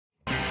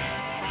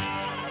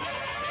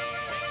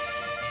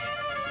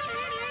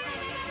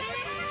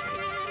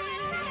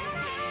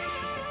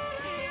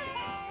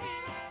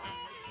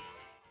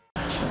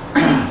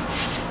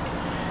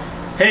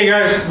Hey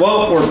guys,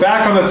 well, we're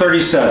back on the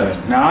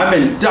 37. Now I've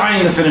been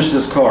dying to finish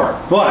this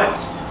car, but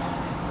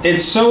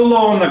it's so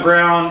low on the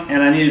ground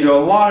and I need to do a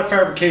lot of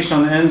fabrication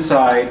on the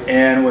inside,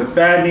 and with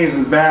bad knees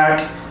and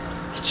back,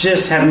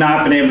 just have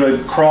not been able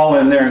to crawl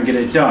in there and get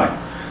it done.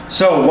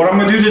 So what I'm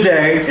going to do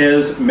today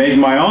is make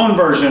my own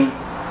version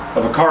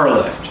of a car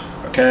lift,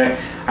 okay?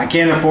 I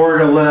can't afford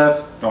a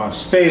lift, don't have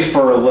space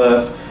for a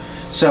lift,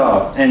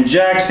 so, and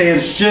jack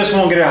stands just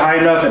won't get it high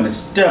enough, and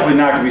it's definitely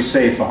not going to be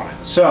safe on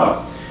it.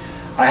 So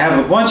I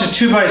have a bunch of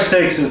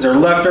 2x6s. They're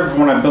left over from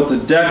when I built the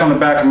deck on the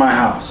back of my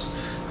house.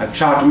 I've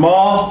chopped them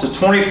all to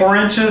 24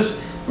 inches.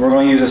 And we're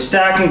going to use a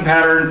stacking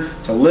pattern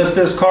to lift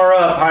this car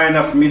up high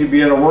enough for me to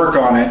be able to work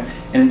on it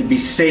and to be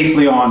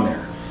safely on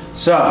there.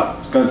 So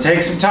it's going to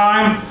take some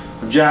time.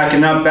 We're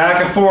jacking up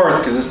back and forth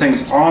because this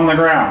thing's on the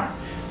ground.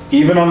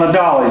 Even on the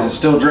dollies, it's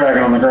still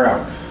dragging on the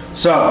ground.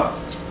 So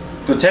it's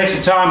going to take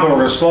some time, but we're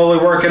going to slowly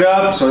work it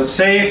up so it's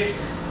safe.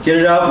 Get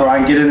it up where I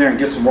can get in there and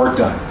get some work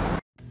done.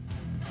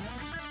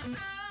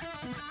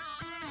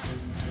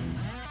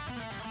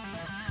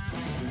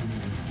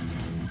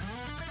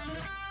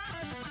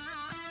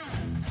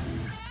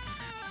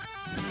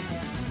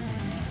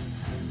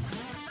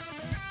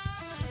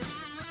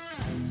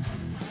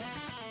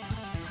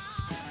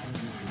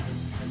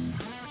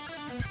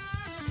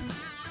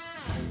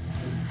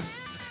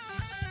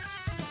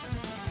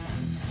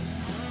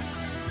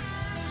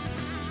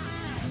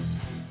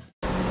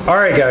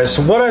 Alright guys,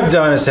 so what I've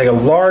done is take a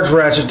large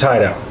ratchet tie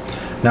down.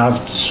 Now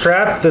I've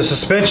strapped the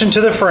suspension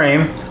to the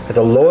frame at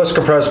the lowest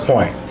compressed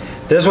point.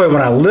 This way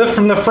when I lift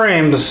from the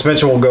frame, the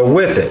suspension will go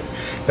with it.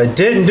 If I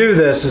didn't do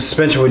this, the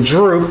suspension would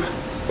droop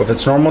with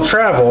its normal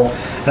travel,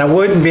 and I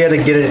wouldn't be able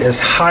to get it as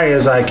high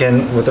as I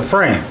can with the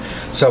frame.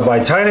 So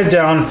by tying it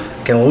down,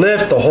 I can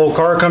lift, the whole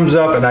car comes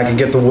up, and I can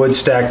get the wood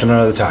stacked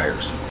under the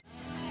tires.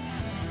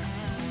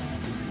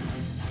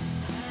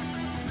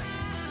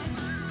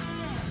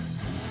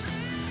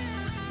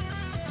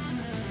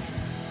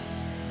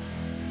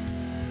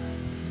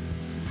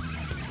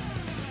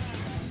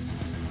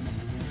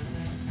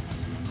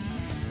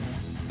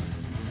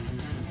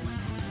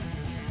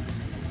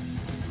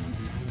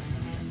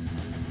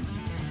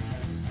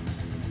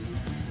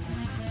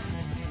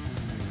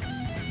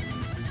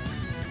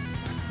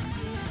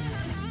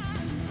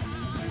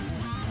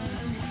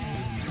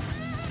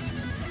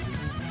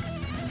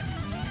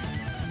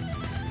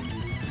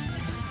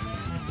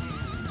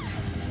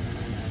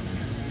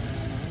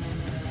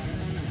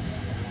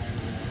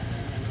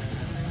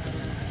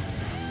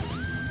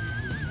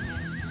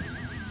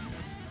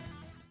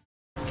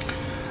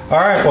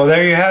 Alright, well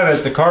there you have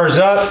it. The car's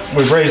up.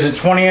 We've raised it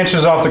 20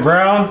 inches off the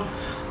ground.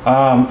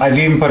 I've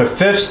even put a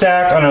fifth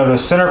stack under the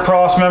center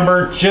cross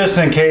member just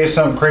in case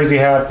something crazy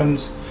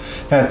happens.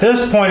 Now at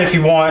this point, if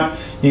you want,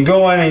 you can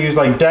go in and use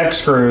like deck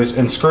screws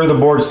and screw the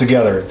boards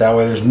together. That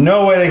way there's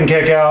no way they can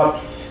kick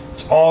out.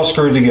 It's all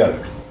screwed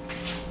together.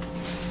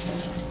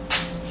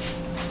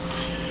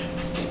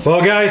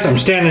 Well guys, I'm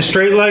standing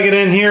straight-legged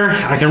in here.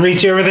 I can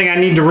reach everything I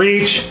need to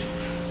reach.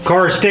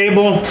 Car is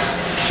stable,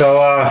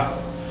 so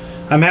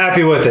I'm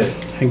happy with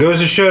it. It goes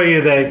to show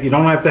you that you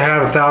don't have to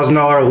have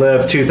 $1,000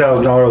 lift,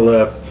 $2,000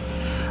 lift.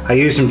 I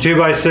used some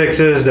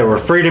 2x6s that were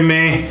free to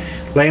me,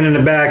 laying in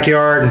the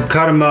backyard,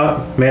 cut them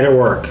up, made it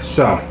work.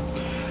 So,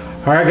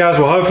 alright guys,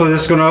 well hopefully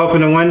this is going to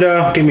open the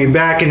window, get me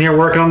back in here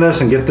working on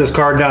this and get this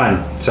car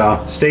done.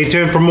 So, stay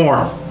tuned for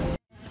more.